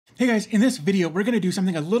Hey guys, in this video, we're going to do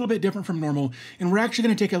something a little bit different from normal, and we're actually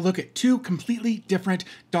going to take a look at two completely different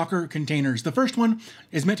Docker containers. The first one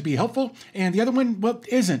is meant to be helpful, and the other one, well,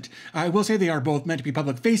 isn't. I will say they are both meant to be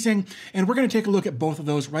public-facing, and we're going to take a look at both of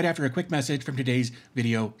those right after a quick message from today's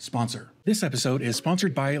video sponsor. This episode is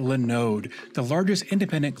sponsored by Linode, the largest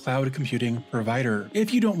independent cloud computing provider.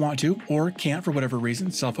 If you don't want to, or can't for whatever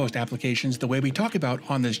reason, self-host applications the way we talk about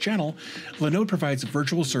on this channel, Linode provides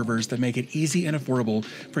virtual servers that make it easy and affordable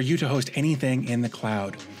for you to host anything in the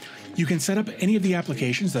cloud. You can set up any of the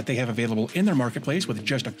applications that they have available in their marketplace with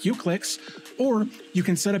just a few clicks, or you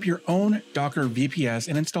can set up your own Docker VPS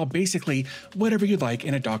and install basically whatever you'd like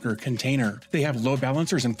in a Docker container. They have load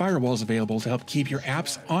balancers and firewalls available to help keep your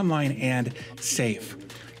apps online and safe.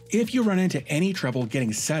 If you run into any trouble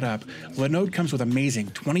getting set up, Linode comes with amazing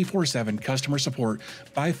 24/7 customer support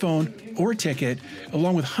by phone or ticket,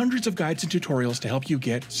 along with hundreds of guides and tutorials to help you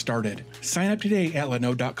get started. Sign up today at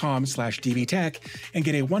linode.com/dbtech and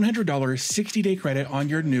get a $100 60-day credit on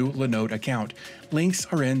your new Linode account. Links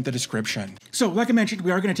are in the description. So, like I mentioned,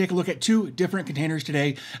 we are going to take a look at two different containers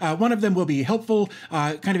today. One of them will be helpful,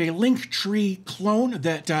 kind of a LinkTree clone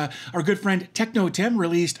that our good friend Techno Tim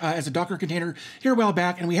released as a Docker container here a while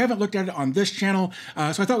back, and we haven't looked at it on this channel,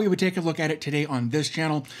 so I thought we would take a look at it today on this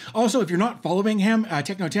channel. Also, if you're not following him,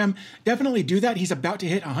 Techno Tim, definitely do that. He's about to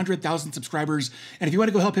hit 100,000 subscribers, and if you want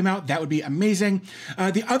to go help him out, that would be amazing.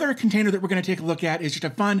 The other container that we're going to take a look at is just a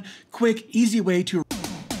fun, quick, easy way to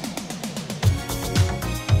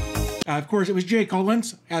of course, it was Jay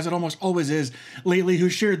Collins, as it almost always is lately, who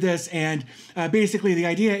shared this. And basically, the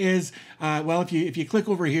idea is, well, if you click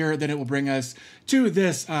over here, then it will bring us to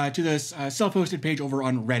this self-hosted page over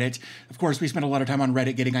on Reddit. Of course, we spend a lot of time on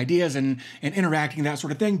Reddit getting ideas and interacting, that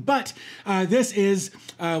sort of thing. But this is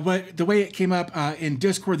the way it came up in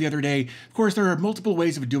Discord the other day. Of course, there are multiple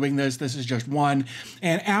ways of doing this. This is just one.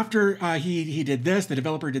 And after he did this, the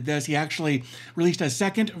developer did this, he actually released a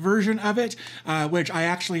second version of it, which I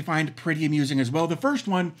actually find pretty amusing as well. The first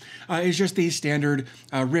one is just the standard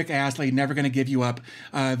Rick Astley, never going to give you up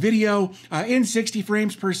video in 60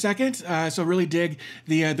 frames per second. So really dig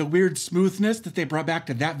the weird smoothness that they brought back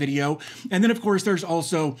to that video. And then, of course, there's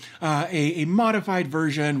also a modified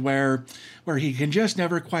version where he can just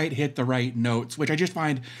never quite hit the right notes, which I just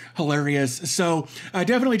find hilarious. So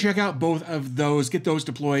definitely check out both of those, get those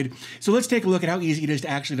deployed. So let's take a look at how easy it is to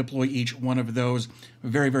actually deploy each one of those.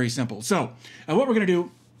 Very, very simple. So what we're going to do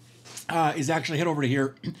is actually head over to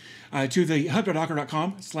here to the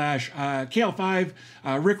hub.docker.com/KL5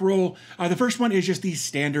 Rickroll. The first one is just the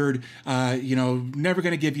standard, never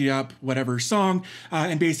going to give you up whatever song.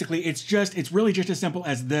 And basically it's really just as simple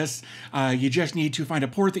as this. You just need to find a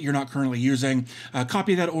port that you're not currently using,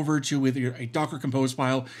 copy that over to either a Docker Compose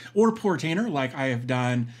file or Portainer, like I have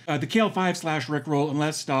done. The KL5/Rickroll,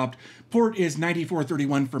 unless stopped, port is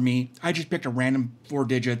 9431 for me. I just picked a random 4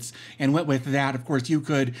 digits and went with that. Of course, you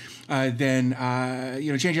could then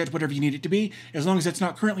change that to whatever you need it to be. As long as it's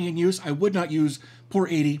not currently in use, I would not use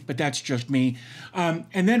port 80, but that's just me.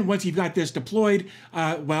 And then once you've got this deployed,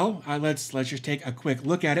 let's just take a quick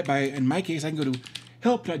look at it. In my case, I can go to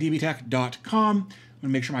help.dbtech.com. I'm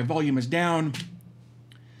gonna make sure my volume is down.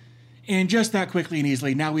 And just that quickly and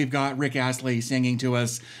easily, now we've got Rick Astley singing to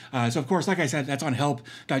us. So of course, like I said, that's on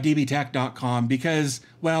help.dbtech.com because,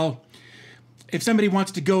 well, if somebody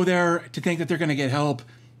wants to go there to think that they're going to get help,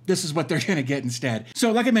 this is what they're going to get instead.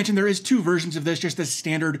 So like I mentioned, there is two versions of this, just this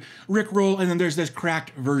standard Rickroll, and then there's this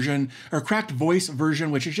cracked version, or cracked voice version,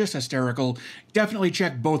 which is just hysterical. Definitely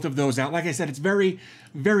check both of those out. Like I said, it's very,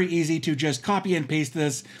 very easy to just copy and paste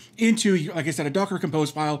this into, like I said, a Docker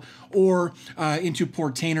Compose file or into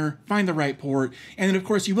Portainer, find the right port. And then of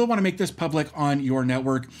course, you will want to make this public on your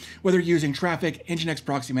network, whether you're using Traffic, Nginx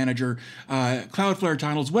Proxy Manager, Cloudflare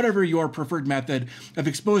tunnels, whatever your preferred method of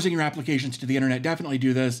exposing your applications to the internet, definitely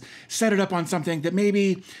do this. Set it up on something that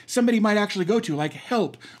maybe somebody might actually go to, like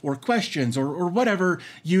help or questions or whatever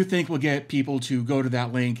you think will get people to go to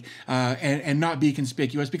that link and not be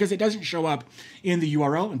conspicuous, because it doesn't show up in the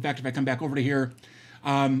URL. In fact, if I come back over to here,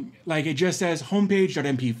 like it just says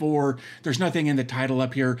homepage.mp4. There's nothing in the title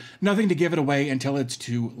up here, nothing to give it away until it's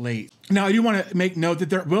too late. Now, I do want to make note that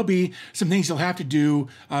there will be some things you'll have to do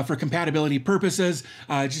for compatibility purposes.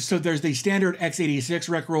 Just so there's the standard x86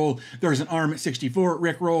 Rickroll, there's an ARM64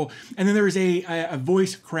 Rickroll, and then there's a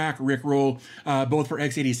voice crack Rickroll, both for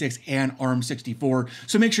x86 and ARM64.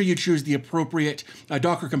 So make sure you choose the appropriate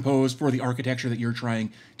Docker Compose for the architecture that you're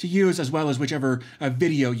trying to use, as well as whichever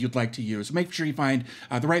video you'd like to use. So make sure you find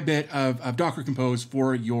the right bit of Docker Compose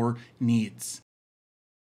for your needs.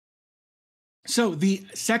 So the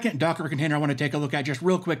second Docker container I want to take a look at just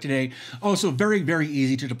real quick today, also very, very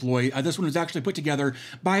easy to deploy. This one was actually put together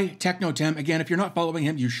by TechnoTim. Again, if you're not following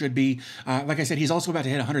him, you should be. Like I said, he's also about to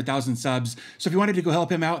hit 100,000 subs. So if you wanted to go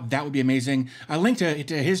help him out, that would be amazing. A link to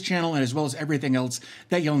his channel and as well as everything else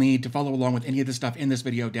that you'll need to follow along with any of the stuff in this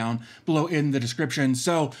video down below in the description.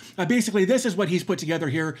 So basically, this is what he's put together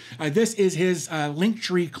here. This is his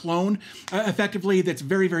LinkTree Clone, effectively, that's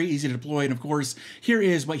very, very easy to deploy. And of course, here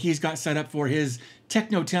is what he's got set up for his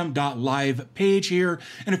technotim.live page here.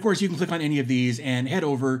 And of course, you can click on any of these and head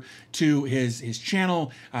over to his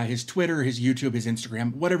channel, his Twitter, his YouTube, his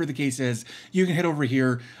Instagram, whatever the case is. You can head over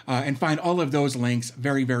here and find all of those links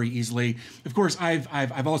very, very easily. Of course,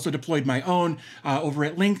 I've also deployed my own over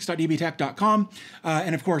at links.dbtech.com.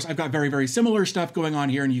 And of course, I've got very, very similar stuff going on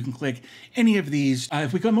here, and you can click any of these.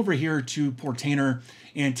 If we come over here to Portainer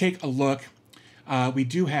and take a look, we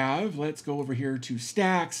do have, let's go over here to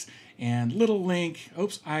Stacks and little link.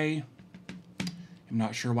 Oops, I am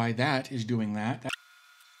not sure why that is doing that.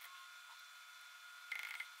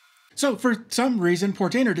 So for some reason,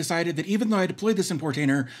 Portainer decided that even though I deployed this in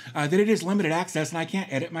Portainer, that it is limited access and I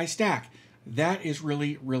can't edit my stack. That is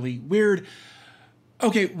really, really weird.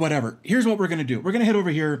 Okay, whatever. Here's what we're going to do. We're going to head over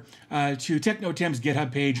here to TechnoTim's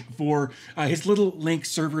GitHub page for his little link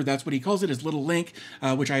server. That's what he calls it, his little link,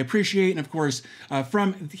 which I appreciate. And of course,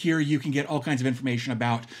 from here, you can get all kinds of information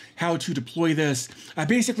about how to deploy this.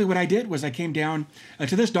 Basically, what I did was I came down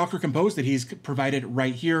to this Docker Compose that he's provided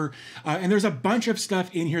right here. And there's a bunch of stuff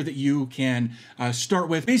in here that you can start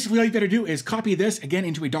with. Basically, all you got to do is copy this, again,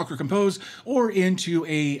 into a Docker Compose or into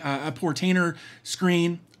a Portainer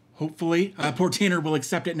screen. Hopefully, Portainer will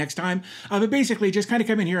accept it next time. But basically, just kind of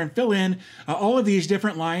come in here and fill in all of these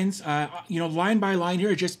different lines, line by line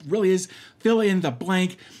here. It just really is fill in the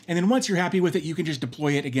blank. And then once you're happy with it, you can just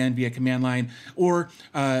deploy it again via command line or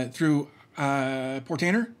through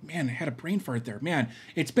Portainer. Man, I had a brain fart there. Man,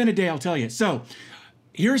 it's been a day, I'll tell you. So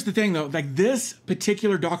here's the thing, though, like this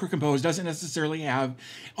particular Docker Compose doesn't necessarily have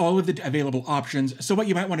all of the available options. So what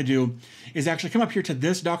you might want to do is actually come up here to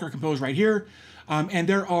this Docker Compose right here. And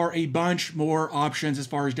there are a bunch more options as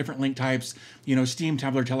far as different link types, Steam,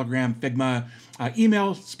 Tumblr, Telegram, Figma,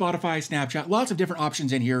 email, Spotify, Snapchat, lots of different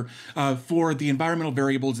options in here for the environmental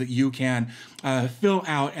variables that you can fill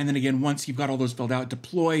out. And then again, once you've got all those filled out,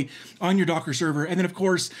 deploy on your Docker server. And then of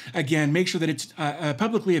course, again, make sure that it's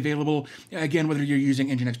publicly available. Again, whether you're using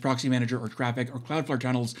Nginx Proxy Manager or Traffic or Cloudflare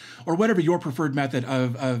tunnels or whatever your preferred method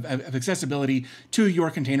of accessibility to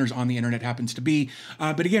your containers on the internet happens to be.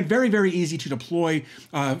 But again, very, very easy to deploy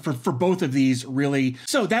for both of these, really.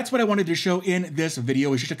 So that's what I wanted to show in this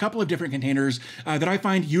video, is just a couple of different containers that I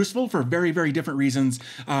find useful for very, very different reasons.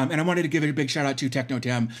 And I wanted to give a big shout out to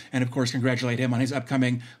TechnoTim and of course congratulate him on his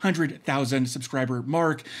upcoming 100,000 subscriber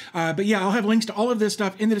mark. But yeah, I'll have links to all of this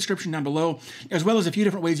stuff in the description down below, as well as a few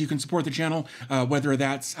different ways you can support the channel, whether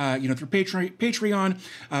that's through Patreon,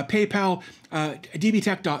 PayPal,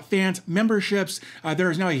 dbtech.fans, memberships. There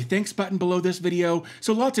is now a thanks button below this video.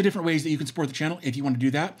 So lots of different ways that you can support the channel if you want to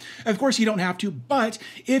do that. Of course, you don't have to, but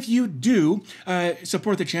if you do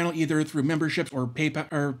support the channel either through memberships or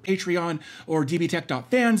PayPal or Patreon or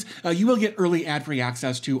dbtech.fans, you will get early ad-free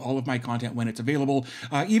access to all of my content when it's available.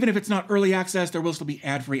 Even if it's not early access, there will still be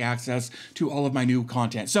ad-free access to all of my new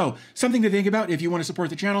content. So something to think about if you want to support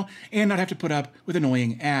the channel and not have to put up with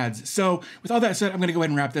annoying ads. So with all that said, I'm going to go ahead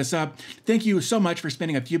and wrap this up. Thank you so much for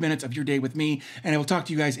spending a few minutes of your day with me, and I will talk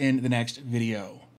to you guys in the next video.